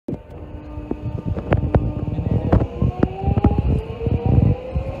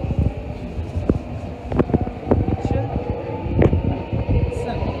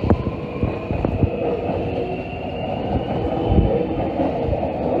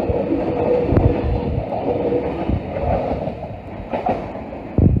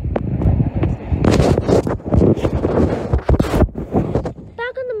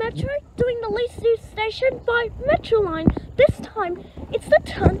Central line. This time, it's the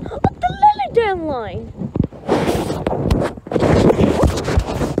turn of the Lilydale line.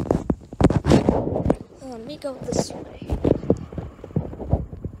 Let me go this way.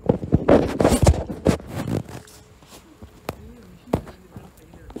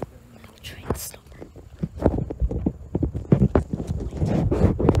 Train stop.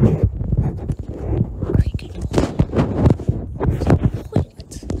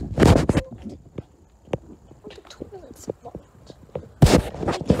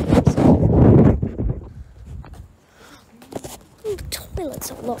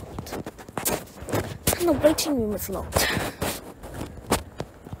 Toilets are locked. And the waiting room is locked.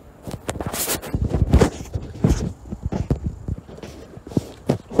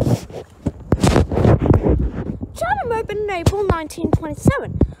 Chatham opened in April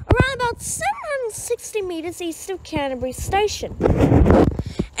 1927, around about 760 metres east of Canterbury Station.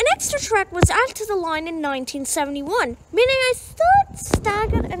 An extra track was added to the line in 1971, meaning a third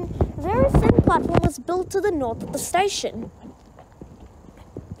staggered and very thin platform was built to the north of the station.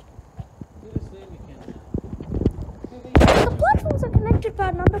 The platforms are connected by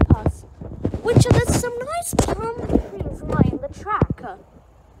an underpass, which there's some nice palm trees lining the track.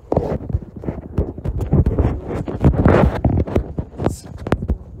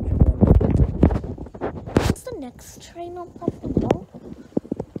 What's the next train on platform 1?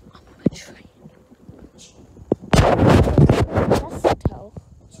 A train.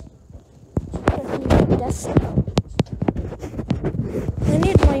 Desto. I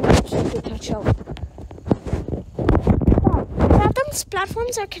need my monkey to catch up. Chatham's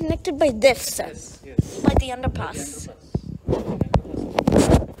platforms are connected by this, by the underpass.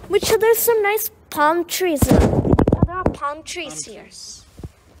 Which there's some nice palm trees. There are palm trees here.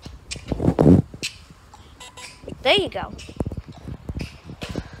 There you go.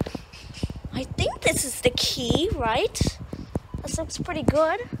 I think this is the key, right? This looks pretty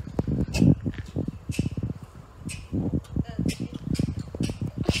good.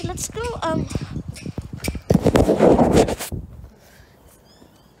 Okay, let's go,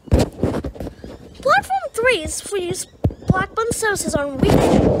 Platform 3 is for use Blackburn services on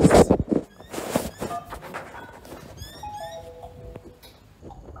weekdays.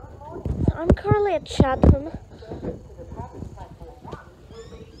 I'm currently at Chatham.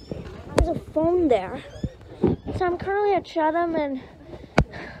 There's a phone there. So I'm currently at Chatham and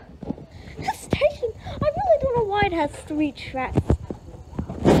the station, I really don't know why it has 3 tracks.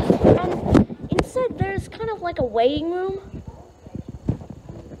 And inside there's kind of like a waiting room.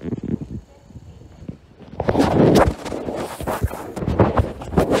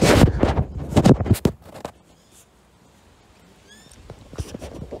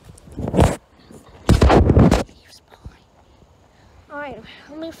 Alright,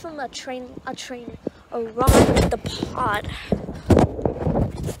 let me from a train arrive at the pod.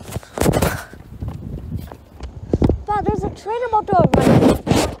 But there's a train about to arrive on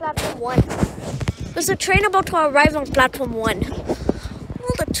platform 1. There's a train about to arrive on platform 1.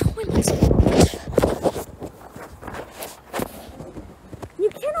 All the toilets are locked. You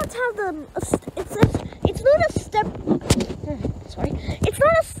cannot have them. It's not a step. Sorry, it's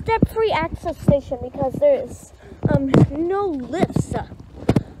not a step-free access station because there is no lifts.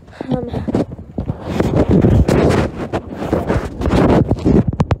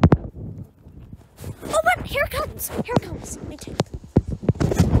 Oh, but here it comes. Here it comes. Let me take.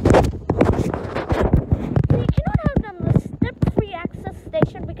 You cannot have them the step-free access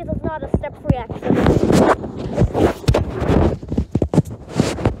station because it's not a step-free access station.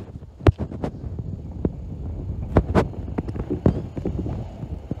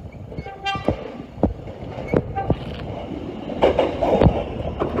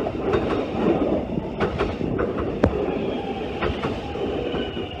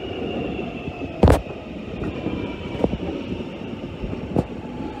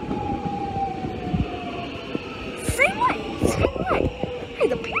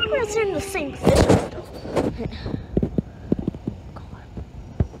 They're in the same position still.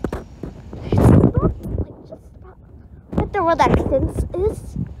 It's not like just about right there where that fence is.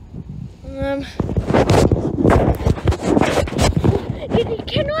 You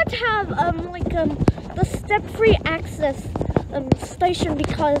cannot have the step-free access station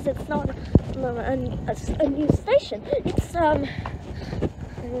because it's not a new station. It's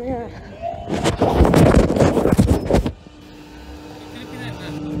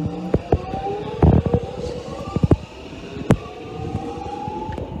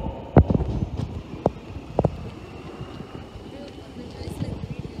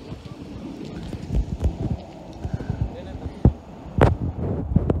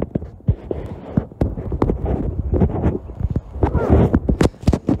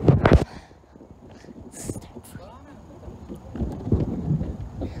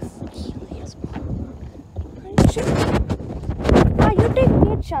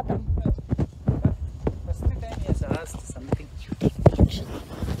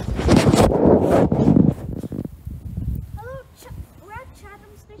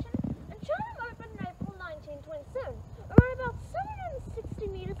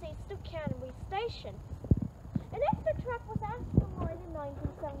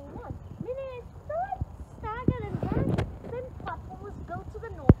 1921, meaning a third staggered and very thin platform was built to the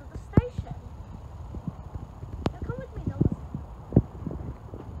north of the station. Now come with me, Noah.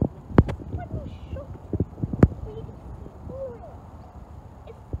 What are you shocked? Well, you can see all around.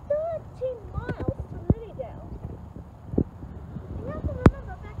 It's 13 miles to Lilydale. And you have to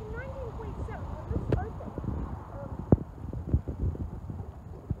remember, back in 1927, when this opened,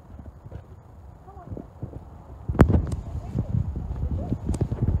 come on.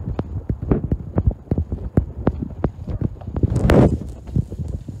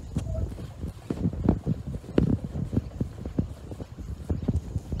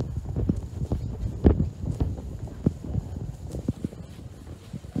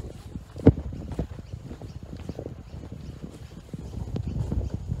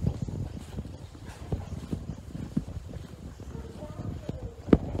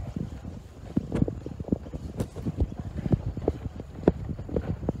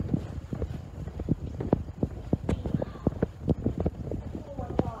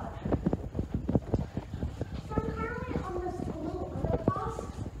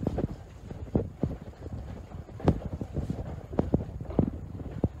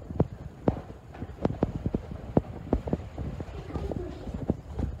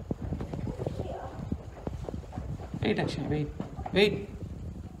 Wait, actually, wait.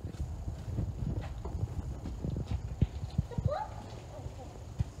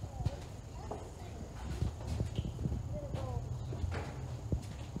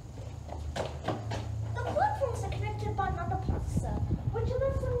 The platforms are connected by underpass, which are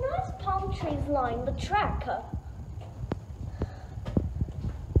some nice palm trees lining the track.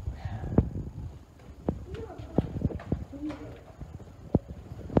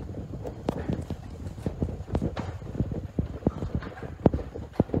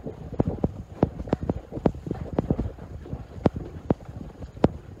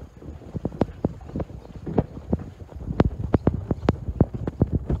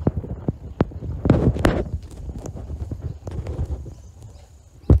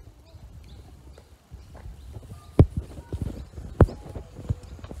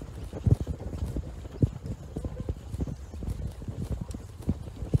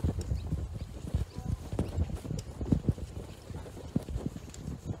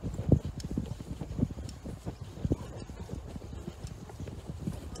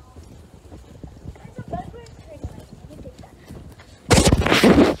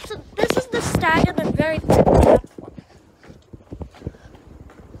 So this is the staggered and very thin platform.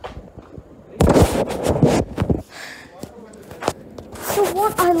 So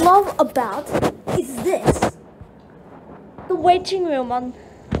what I love about is this. The waiting room on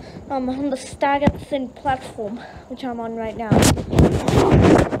the staggered thin platform, which I'm on right now.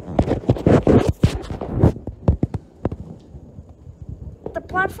 The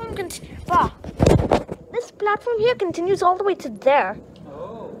platform this platform here continues all the way to there.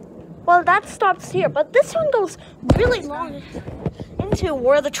 Well, that stops here, but this one goes really long into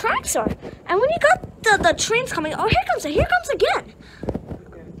where the tracks are. And when you got the trains coming, oh, here comes again.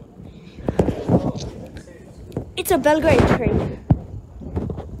 It's a Belgrade train.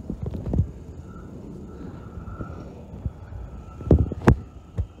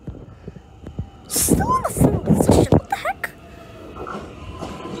 Still in the same position, what the heck?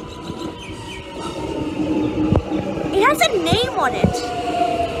 It has a name on it.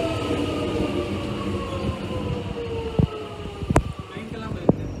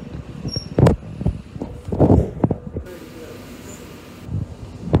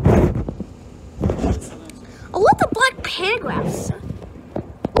 I love the black paragraphs.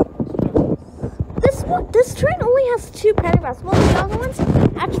 This train only has 2 paragraphs, while the other ones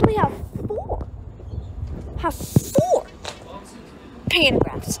actually have 4. Have 4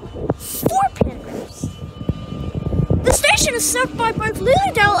 paragraphs. 4 paragraphs. The station is served by both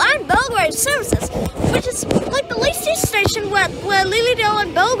Lilydale and Belgrave services, which is like the Lacey station where Lilydale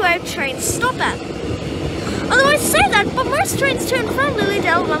and Belgrave trains stop at. Although I say that, but most trains turn from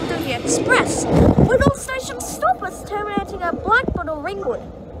Lilydale along the Express, with all stations stoppers terminating at Blackburn or Ringwood.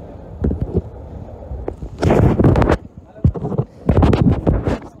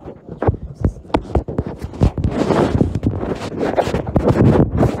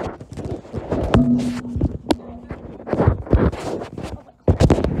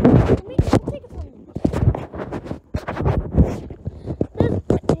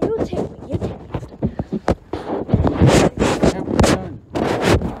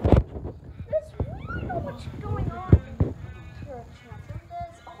 Going on here at Chatham.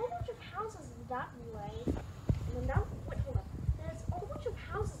 There's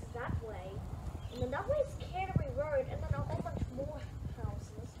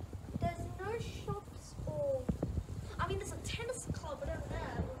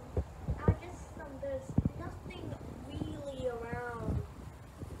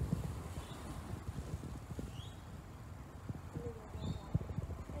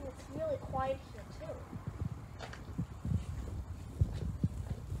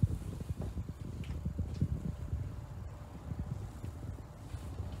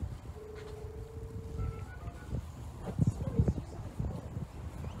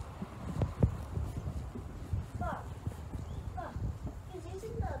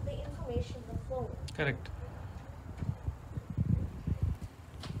Correct.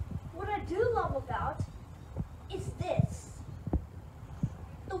 What I do love about is this.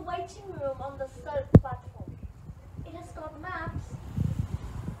 The waiting room on the third platform. It has got maps,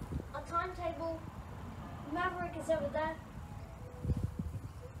 a timetable, Maverick is over there.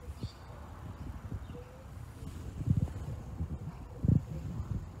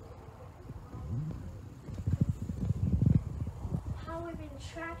 How we've been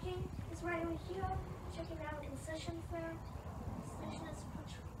tracking is right over here. Checking out concession fare. Station is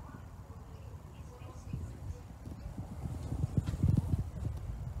patrol.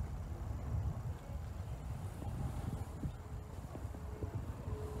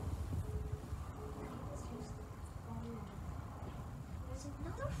 There's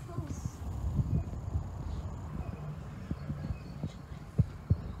another house.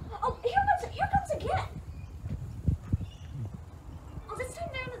 Oh, here comes again. Oh, this time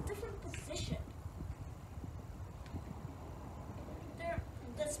they're in a different position. They're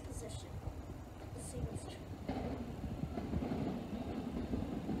in this position. The same as true.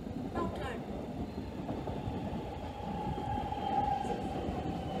 No turn.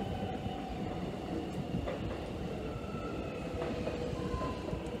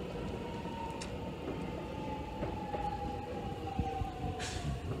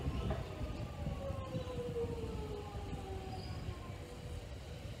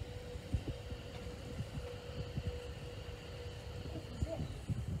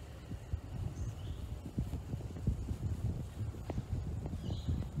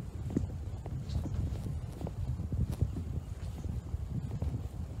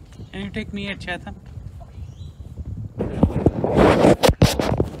 Can you take me at Chatham?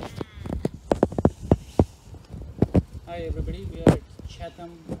 Hi everybody, we are at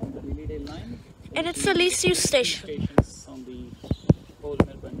Chatham on the Lilydale line. And it's the least used station Stations on the whole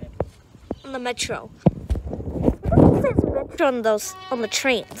Melbourne network. on the metro. It says metro on the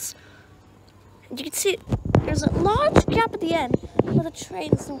trains. And you can see there's a large gap at the end where the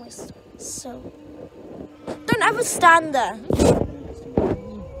trains always start. So don't ever stand there.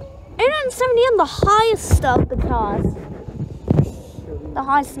 870 on the highest of the cars. The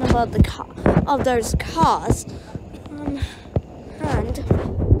highest number of of those cars. And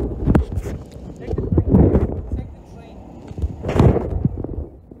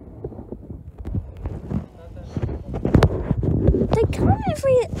they come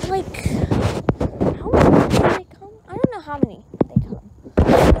every how many do they come? I don't know how many they come.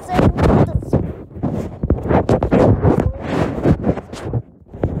 Because I know that's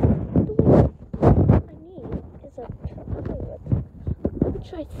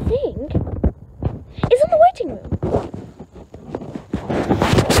which I think is in the waiting room.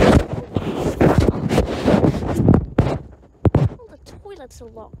 All the toilets are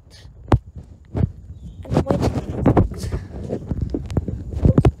locked. And the waiting room is locked.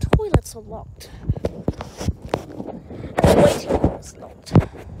 All the toilets are locked. And the waiting room is locked.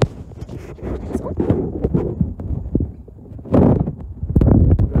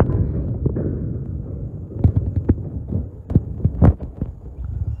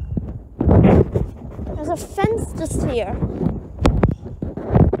 There's a fence just here.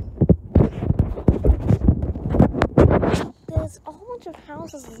 There's a whole bunch of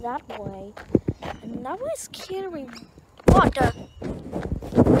houses that way. And that way's carrying water.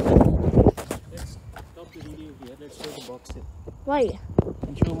 Let's stop the video here. Let's show the box hill. Why?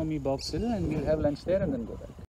 And show mommy box hill and we'll have lunch there and then go back.